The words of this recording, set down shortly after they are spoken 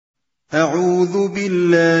أعوذ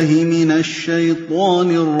بالله من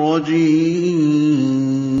الشيطان الرجيم.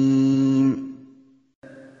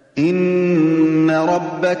 إن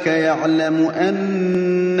ربك يعلم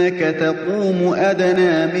أنك تقوم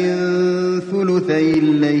أدنى من ثلثي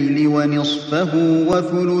الليل ونصفه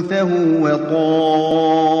وثلثه وطائفة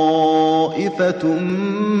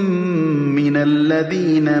من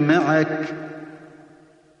الذين معك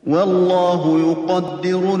والله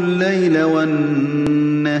يقدر الليل والنهار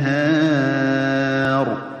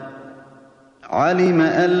علم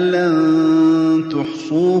أن لن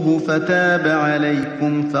تحصوه فتاب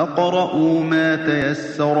عليكم فاقرؤوا ما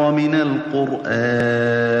تيسر من القرآن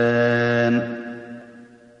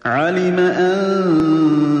علم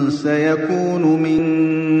أن سيكون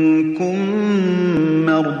منكم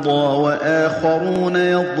مرضى وآخرون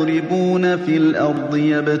يضربون في الأرض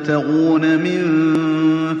يبتغون من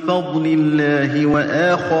فضل الله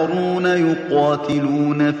وآخرون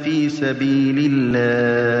يقاتلون في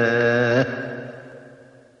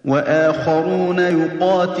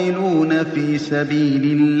سبيل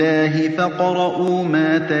الله فاقرؤوا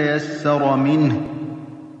ما تيسر منه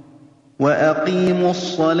وأقيموا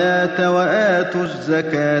الصلاة وآتوا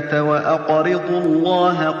الزكاة وأقرضوا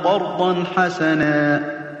الله قرضا حسنا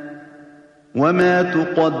وما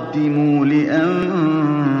تقدموا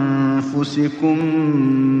لأنفسكم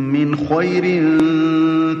من خير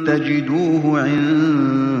تجدوه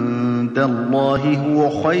عند الله هو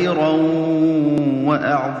خيرا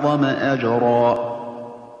وأعظم أجرا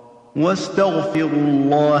واستغفروا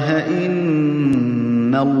الله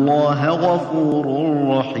إن الله غفور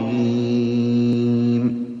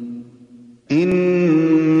رحيم.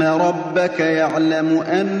 إن ربك يعلم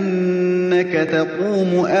أنك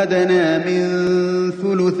تقوم أدنى من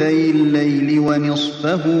ثلثي الليل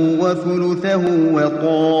ونصفه وثلثه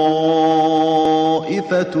وطائفة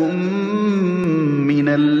من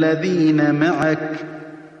الذين معك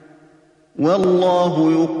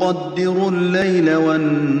والله يقدر الليل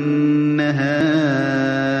والنهار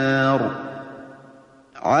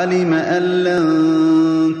علم أن لن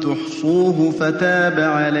تحصوه فتاب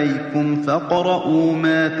عليكم فاقرؤوا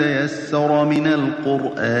ما تيسر من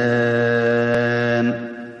القرآن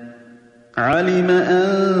علم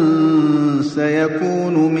أن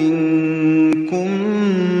سيكون منكم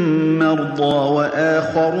مرضى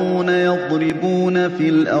وآخرون يضربون في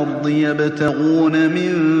الأرض يبتغون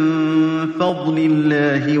من فضل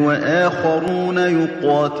الله وآخرون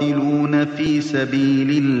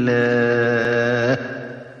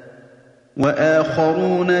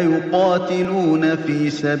يقاتلون في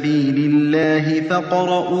سبيل الله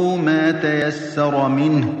فاقرؤوا ما تيسر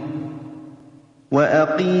منه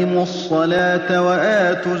وأقيموا الصلاة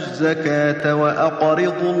وآتوا الزكاة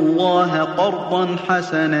وأقرضوا الله قرضا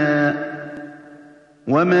حسنا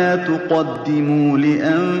وما تقدموا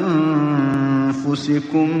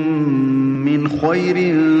لأنفسكم من خير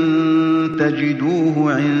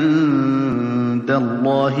تجدوه عند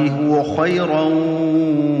الله هو خيرا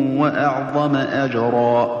وأعظم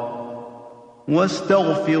أجرا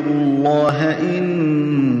واستغفروا الله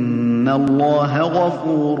إن الله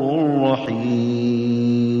غفور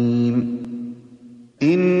رحيم.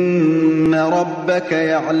 إن ربك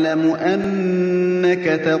يعلم أنك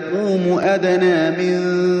تقوم أدنى من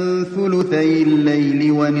ثلثي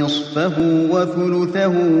الليل ونصفه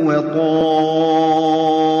وثلثه وطائفة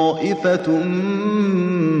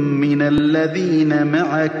من الذين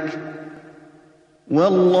معك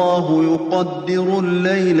والله يقدر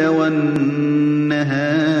الليل والنهار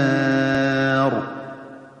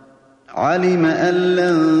علم أن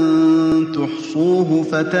لن تحصوه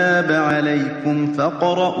فتاب عليكم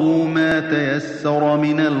فاقرؤوا ما تيسر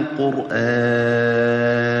من القرآن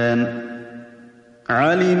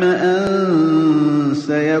علم أن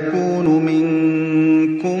سيكون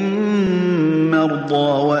منكم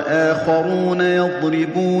مرضى وآخرون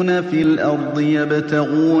يضربون في الأرض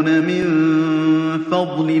يبتغون من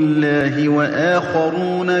فضل الله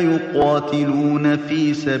وآخرون يقاتلون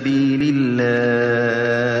في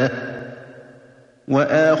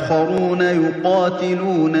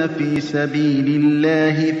سبيل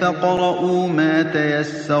الله فاقرؤوا ما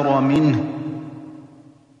تيسر منه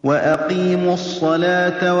وأقيموا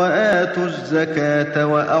الصلاة وآتوا الزكاة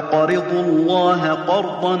وأقرضوا الله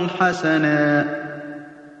قرضا حسنا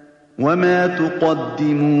وما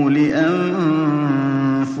تقدموا لأنفسكم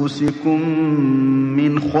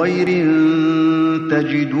من خير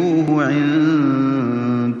تجدوه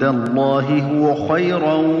عند الله هو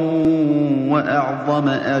خيرا وأعظم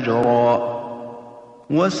أجرا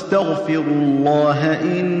واستغفروا الله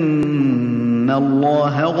إن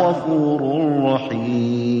الله غفور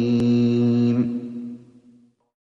رحيم.